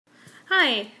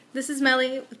Hi, this is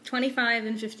Melly with 25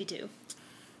 and 52.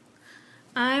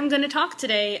 I'm going to talk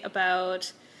today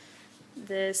about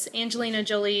this Angelina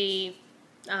Jolie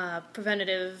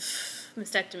preventative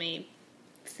mastectomy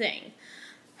thing.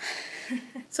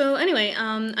 So anyway,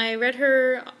 I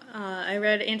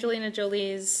read Angelina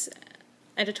Jolie's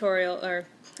editorial or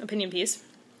opinion piece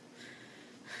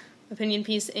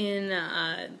in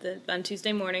on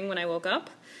Tuesday morning when I woke up,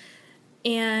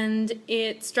 and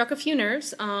it struck a few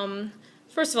nerves.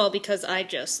 First of all, because I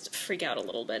just freak out a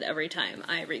little bit every time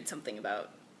I read something about,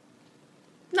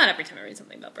 not every time I read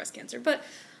something about breast cancer, but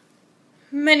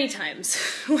many times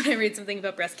when I read something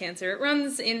about breast cancer. It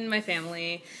runs in my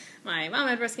family. My mom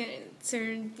had breast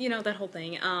cancer, you know, that whole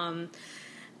thing. And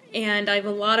I have a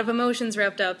lot of emotions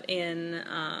wrapped up in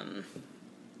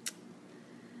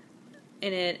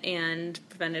it, and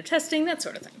preventive testing, that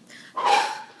sort of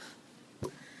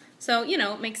thing. So, you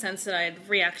know, it makes sense that I'd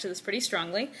react to this pretty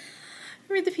strongly.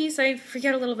 I read the piece, I freak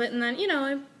out a little bit, and then, you know,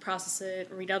 I process it,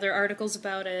 read other articles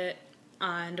about it,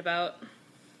 and about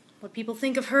what people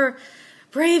think of her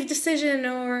brave decision,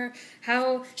 or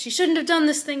how she shouldn't have done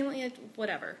this thing,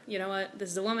 whatever. You know what? This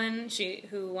is a woman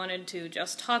who wanted to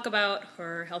just talk about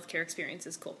her healthcare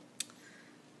experiences. Cool.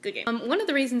 Good game. One of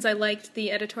the reasons I liked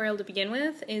the editorial to begin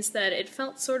with is that it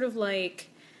felt sort of like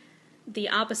the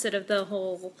opposite of the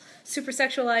whole super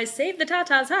sexualized save the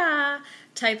tatas ha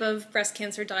type of breast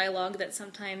cancer dialogue that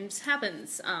sometimes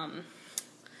happens.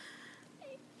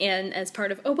 And as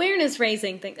part of awareness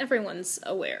raising thing, everyone's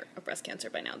aware of breast cancer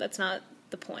by now. That's not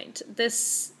the point.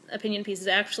 This opinion piece is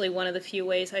actually one of the few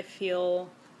ways I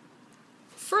feel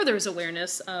furthers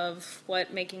awareness of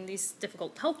what making these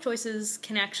difficult health choices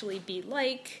can actually be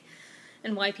like,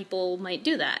 and why people might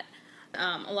do that.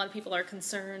 A lot of people are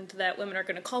concerned that women are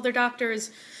going to call their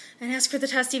doctors and ask for the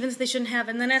test even if they shouldn't have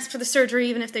it, and then ask for the surgery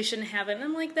even if they shouldn't have it. And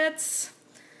I'm like, then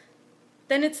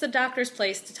it's the doctor's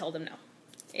place to tell them no.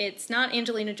 It's not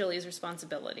Angelina Jolie's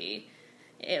responsibility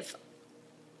if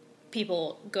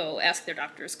people go ask their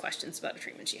doctors questions about a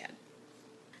treatment she had.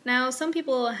 Now, some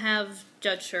people have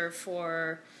judged her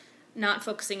for not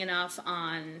focusing enough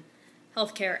on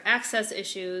healthcare access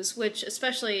issues, which,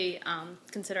 especially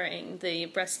considering the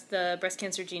breast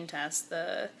cancer gene test,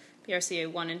 the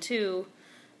BRCA1 and 2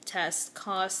 test,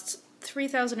 cost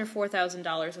 $3,000 or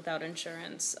 $4,000 without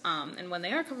insurance, and when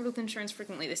they are covered with insurance,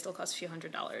 frequently they still cost a few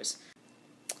 $100s.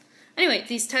 Anyway,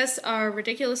 these tests are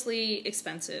ridiculously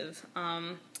expensive,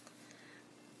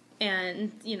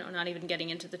 and, you know, not even getting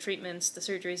into the treatments, the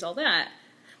surgeries, all that.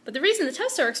 But the reason the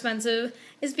tests are expensive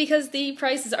is because the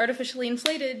price is artificially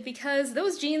inflated because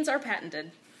those genes are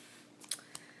patented.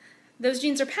 Those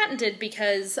genes are patented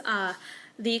because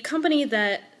the company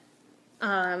that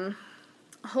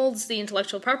holds the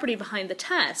intellectual property behind the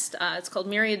test, it's called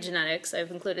Myriad Genetics.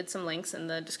 I've included some links in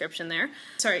the description there.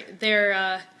 Sorry,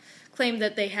 they're claim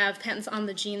that they have patents on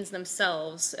the genes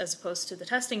themselves as opposed to the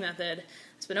testing method.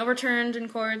 It's been overturned in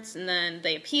courts, and then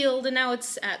they appealed, and now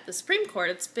it's at the Supreme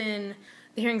Court. The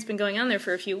hearing's been going on there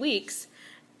for a few weeks,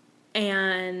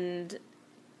 and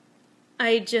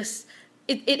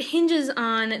it hinges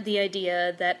on the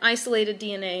idea that isolated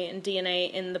DNA and DNA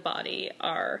in the body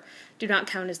do not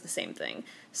count as the same thing.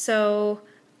 So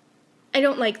I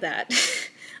don't like that.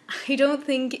 I don't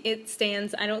think it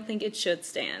stands. I don't think it should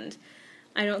stand.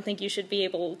 I don't think you should be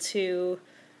able to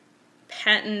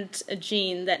patent a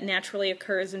gene that naturally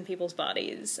occurs in people's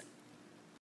bodies.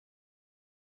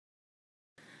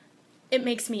 It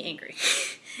makes me angry.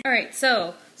 Alright,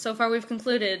 so far we've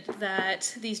concluded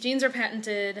that these genes are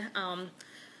patented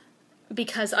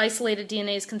because isolated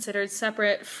DNA is considered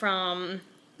separate from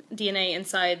DNA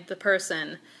inside the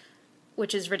person,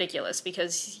 which is ridiculous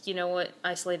because you know what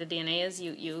isolated DNA is?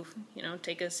 You know,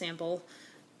 take a sample,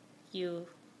 you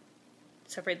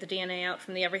separate the DNA out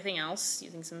from the everything else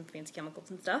using some fancy chemicals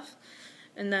and stuff,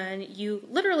 and then you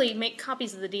literally make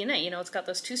copies of the DNA. You know, it's got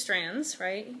those two strands,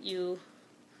 right? You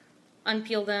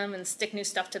unpeel them and stick new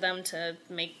stuff to them to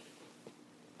make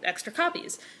extra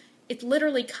copies. It's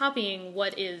literally copying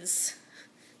what is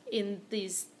in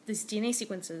these DNA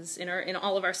sequences in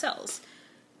all of our cells.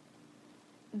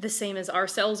 The same as our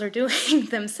cells are doing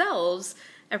themselves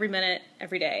every minute,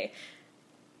 every day.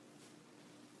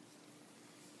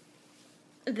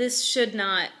 This should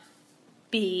not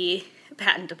be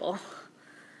patentable.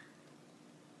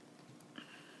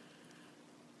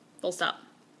 Full stop.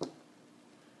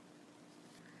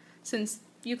 Since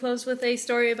you closed with a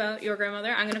story about your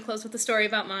grandmother, I'm going to close with a story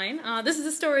about mine. This is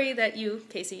a story that you,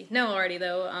 Casey, know already,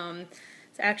 though.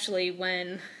 It's actually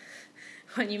when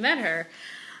you met her.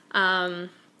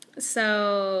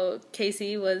 So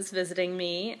Casey was visiting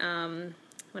me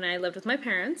when I lived with my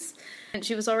parents, and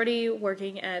she was already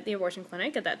working at the abortion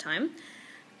clinic at that time.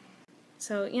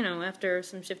 So, you know, after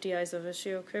some shifty eyes of, is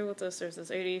she okay with this? There's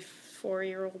this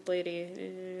 84-year-old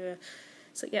lady.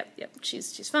 So, yep,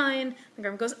 she's fine. My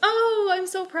grandma goes, oh, I'm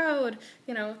so proud.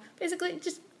 You know, basically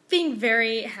just being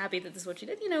very happy that this is what she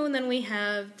did, you know, and then we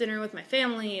have dinner with my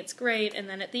family. It's great. And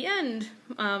then at the end,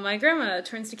 my grandma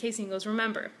turns to Casey and goes,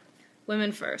 remember,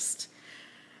 women first.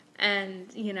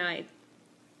 And, you know,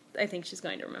 I think she's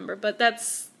going to remember. But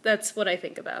that's what I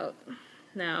think about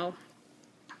now.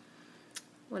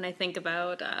 When I think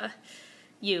about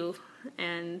you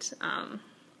and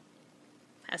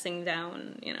passing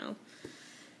down, you know,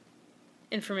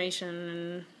 information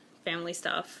and family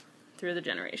stuff through the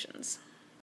generations.